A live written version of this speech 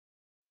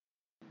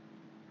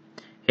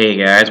Hey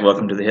guys,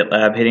 welcome to the Hit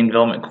Lab Hitting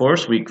Development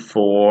course, week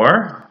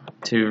 4.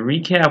 To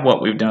recap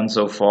what we've done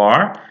so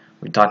far,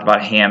 we talked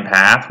about hand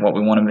path, what we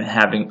want to be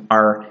having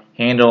our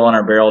handle and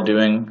our barrel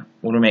doing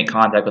when we make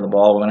contact with the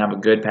ball. We want to have a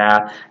good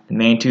path. The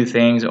main two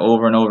things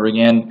over and over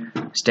again,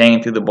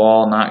 staying through the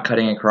ball, not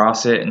cutting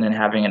across it, and then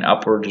having an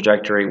upward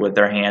trajectory with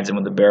our hands and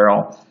with the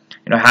barrel.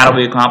 How do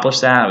we accomplish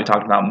that? We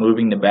talked about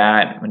moving the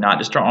bat, but not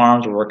just our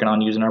arms. We're working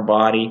on using our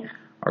body,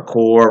 our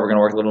core. We're going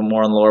to work a little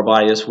more on the lower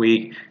body this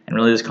week, and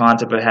really this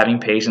concept of having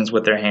patience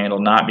with their handle,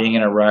 not being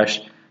in a rush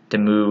to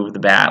move the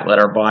bat. Let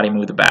our body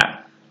move the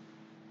bat.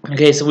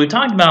 Okay, so we've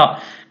talked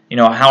about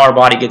how our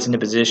body gets into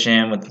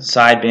position with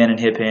side bend and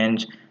hip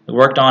hinge. We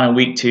worked on in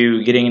week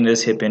 2 getting into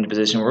this hip hinge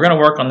position. We're going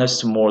to work on this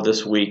some more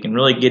this week and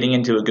really getting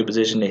into a good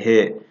position to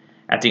hit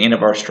at the end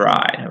of our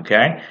stride.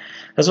 Okay,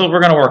 that's what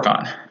we're going to work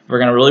on. We're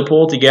going to really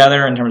pull it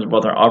together in terms of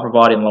both our upper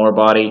body and lower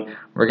body.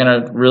 We're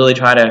going to really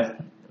try to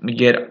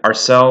get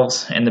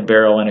ourselves and the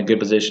barrel in a good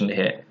position to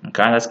hit.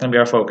 Okay, that's going to be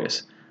our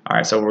focus. All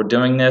right, so we're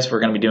doing this. We're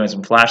going to be doing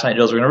some flashlight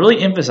drills. We're going to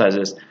really emphasize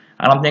this.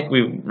 I don't think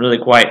we've really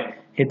quite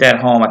hit that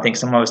home. I think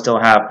some of us still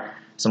have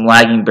some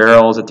lagging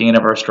barrels at the end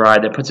of our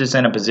stride that puts us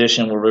in a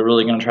position where we're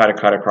really going to try to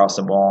cut across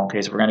the ball.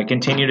 Okay, so we're going to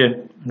continue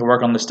to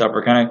work on this stuff.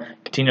 We're going to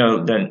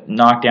continue to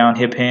knock down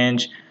hip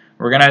hinge.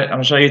 I'm going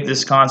to show you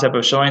this concept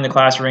of showing the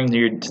class ring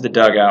to the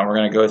dugout. We're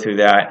going to go through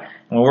that.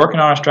 And we're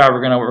working on our stride.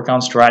 We're going to work on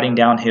striding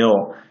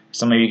downhill.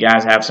 Some of you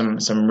guys have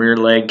some rear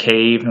leg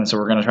cave, and so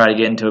we're going to try to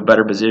get into a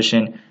better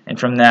position. And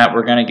from that,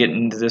 we're going to get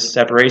into this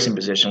separation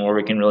position where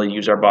we can really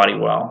use our body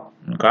well.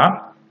 Okay?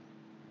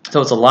 So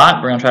it's a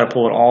lot. We're going to try to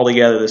pull it all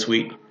together this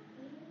week.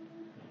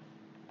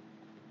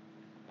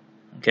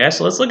 Okay,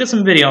 so let's look at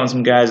some video on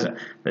some guys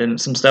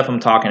and some stuff I'm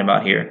talking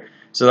about here.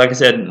 So like I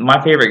said,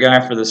 my favorite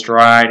guy for the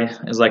stride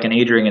is like an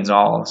Adrian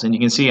Gonzalez. And you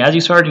can see as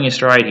he's starting his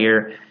stride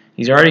here,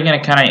 he's already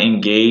going to kind of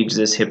engage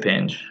this hip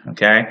hinge,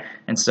 okay?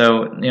 And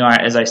so,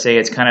 as I say,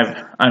 it's kind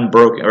of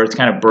unbroken, or it's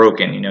kind of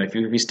broken. If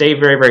you stay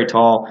very, very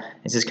tall,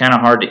 it's just kind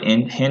of hard to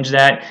hinge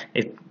that.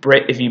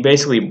 If you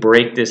basically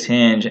break this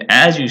hinge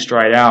as you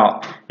stride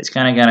out, it's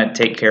kind of going to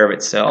take care of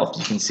itself.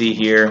 You can see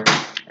here,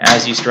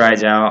 as he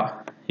strides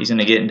out, he's going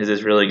to get into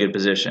this really good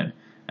position,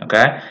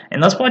 okay?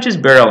 And let's watch his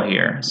barrel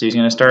here. So he's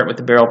going to start with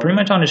the barrel pretty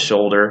much on his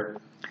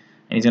shoulder,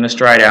 and he's going to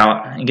stride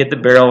out and get the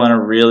barrel in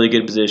a really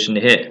good position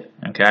to hit,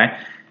 okay?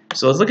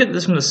 So let's look at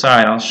this from the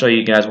side. I'll show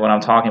you guys what I'm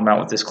talking about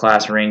with this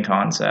class ring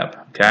concept,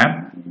 okay?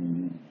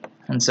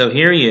 And so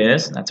here he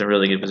is. That's a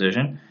really good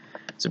position.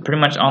 So pretty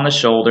much on the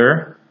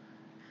shoulder.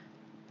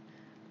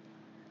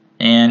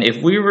 And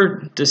if we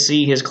were to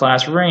see his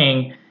class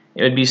ring,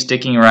 it would be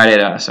sticking right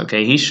at us,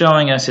 okay? He's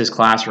showing us his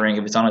class ring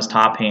if it's on his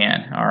top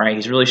hand, all right?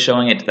 He's really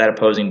showing it to that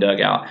opposing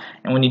dugout.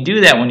 And when you do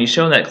that, when you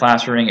show that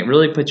class ring, it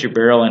really puts your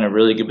barrel in a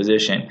really good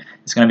position.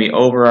 It's going to be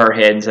over our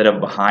head instead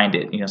of behind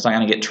it. It's not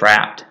going to get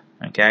trapped.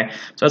 Okay,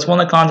 so that's one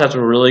of the concepts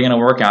we're really going to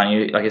work on.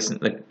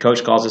 The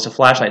coach calls this a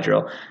flashlight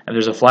drill. If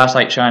there's a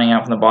flashlight shining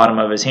out from the bottom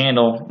of his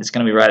handle, it's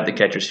going to be right at the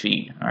catcher's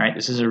feet. All right,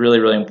 this is a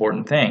really, really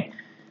important thing.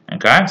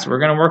 Okay, so we're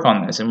going to work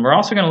on this, and we're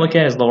also going to look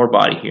at his lower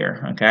body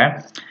here. Okay,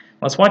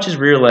 let's watch his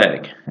rear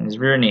leg and his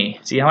rear knee.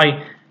 See how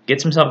he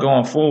gets himself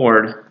going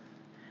forward,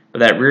 but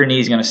that rear knee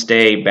is going to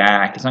stay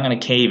back. It's not going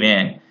to cave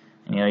in.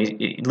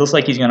 It looks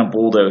like he's going to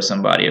bulldoze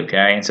somebody.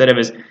 Okay, instead of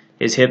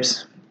his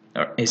hips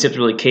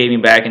really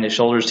caving back and his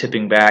shoulders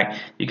tipping back,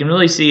 you can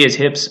really see his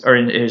hips, or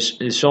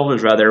his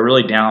shoulders rather, are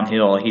really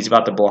downhill. He's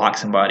about to block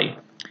somebody.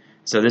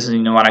 So this is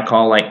what I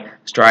call like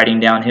striding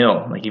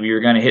downhill. Like if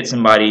you're going to hit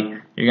somebody,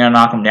 you're going to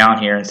knock them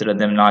down here instead of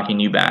them knocking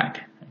you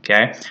back.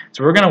 Okay,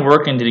 so we're going to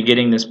work into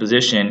getting this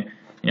position,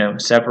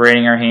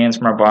 separating our hands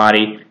from our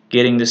body,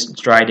 getting this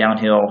stride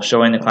downhill,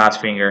 showing the class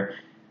finger,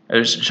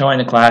 showing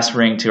the class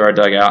ring to our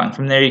dugout, and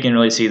from there you can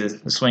really see the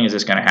swing is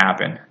just going to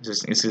happen.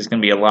 It's just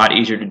going to be a lot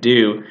easier to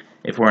do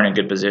if we're in a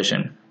good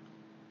position.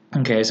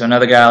 Okay, so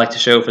another guy I like to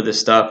show for this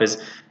stuff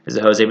is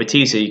Jose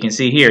Bautista. You can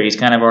see here he's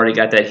kind of already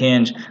got that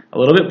hinge a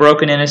little bit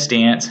broken in his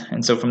stance,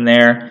 and so from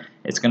there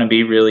it's going to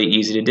be really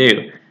easy to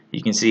do.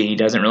 You can see he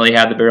doesn't really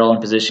have the barrel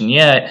in position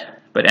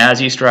yet, but as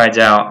he strides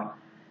out,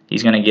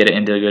 he's going to get it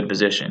into a good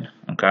position.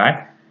 Okay,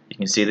 you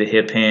can see the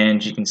hip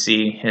hinge. You can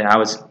see how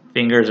his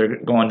fingers are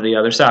going to the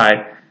other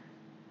side,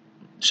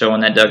 showing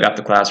that dug out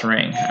the class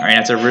ring. All right,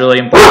 that's a really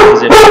important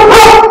position.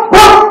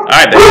 All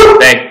right,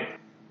 babe.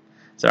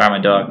 Sorry, my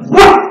dog.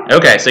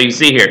 Okay, so you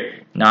see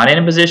here, not in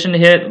a position to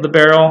hit the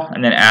barrel,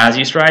 and then as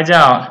he strides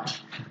out,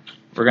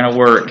 we're going to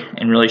work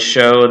and really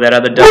show that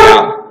other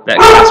dugout, that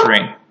class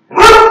ring.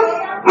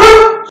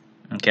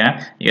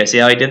 Okay, you guys see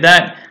how he did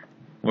that?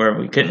 Where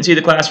we couldn't see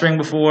the class ring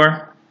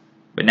before,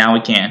 but now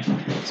we can.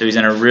 So he's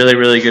in a really,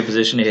 really good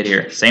position to hit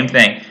here. Same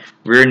thing,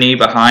 rear knee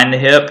behind the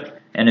hip,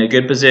 in a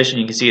good position.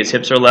 You can see his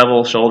hips are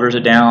level, shoulders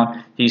are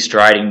down, he's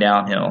striding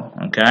downhill.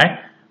 Okay,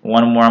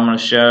 one more I'm going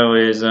to show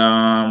is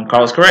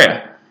Carlos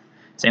Correa.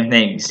 Same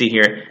thing, you see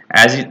here,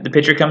 as the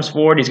pitcher comes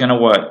forward, he's going to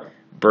what?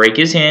 Break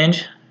his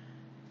hinge,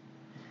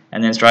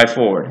 and then stride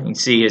forward. You can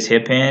see his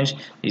hip hinge,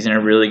 he's in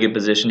a really good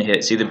position to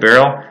hit. See the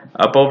barrel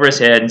up over his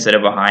head instead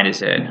of behind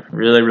his head.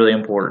 Really, really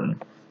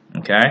important.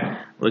 Okay,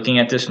 looking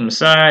at this from the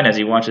side as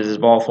he watches his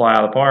ball fly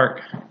out of the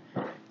park.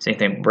 Same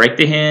thing, break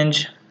the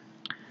hinge,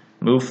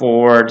 move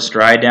forward,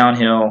 stride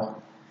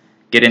downhill,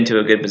 get into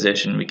a good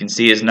position. We can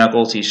see his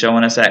knuckles. He's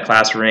showing us that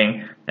class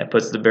ring that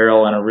puts the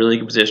barrel in a really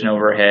good position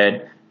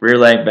overhead, rear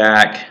leg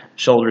back,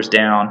 shoulders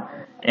down,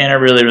 in a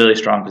really, really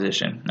strong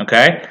position.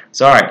 Okay?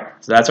 So, all right.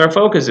 So that's our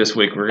focus this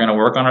week. We're going to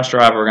work on our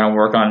stride. We're going to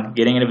work on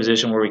getting in a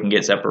position where we can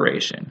get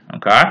separation.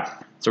 Okay?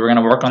 So we're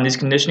going to work on these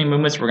conditioning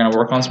movements. We're going to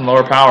work on some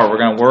lower power. We're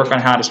going to work on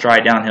how to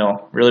stride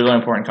downhill. Really, really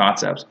important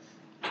concepts.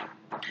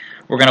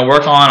 We're going to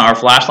work on our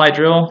flashlight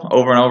drill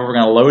over and over. We're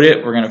going to load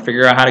it. We're going to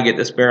figure out how to get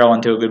this barrel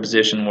into a good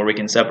position where we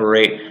can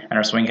separate and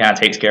our swing kind of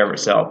takes care of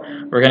itself.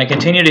 We're going to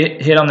continue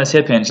to hit on this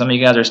hip hinge. Some of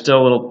you guys are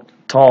still a little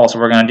tall, so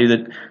we're going to do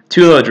the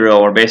too low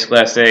drill, where basically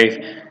I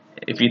say,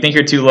 if you think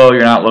you're too low,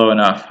 you're not low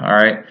enough. All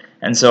right.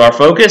 And so our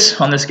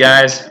focus on this,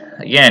 guys,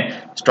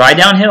 again, stride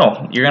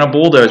downhill. You're going to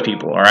bulldoze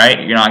people. All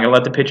right. You're not going to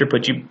let the pitcher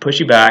push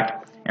you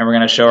back, and we're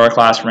going to show our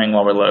class ring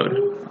while we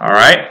load. All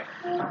right.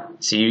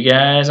 See you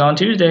guys on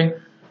Tuesday.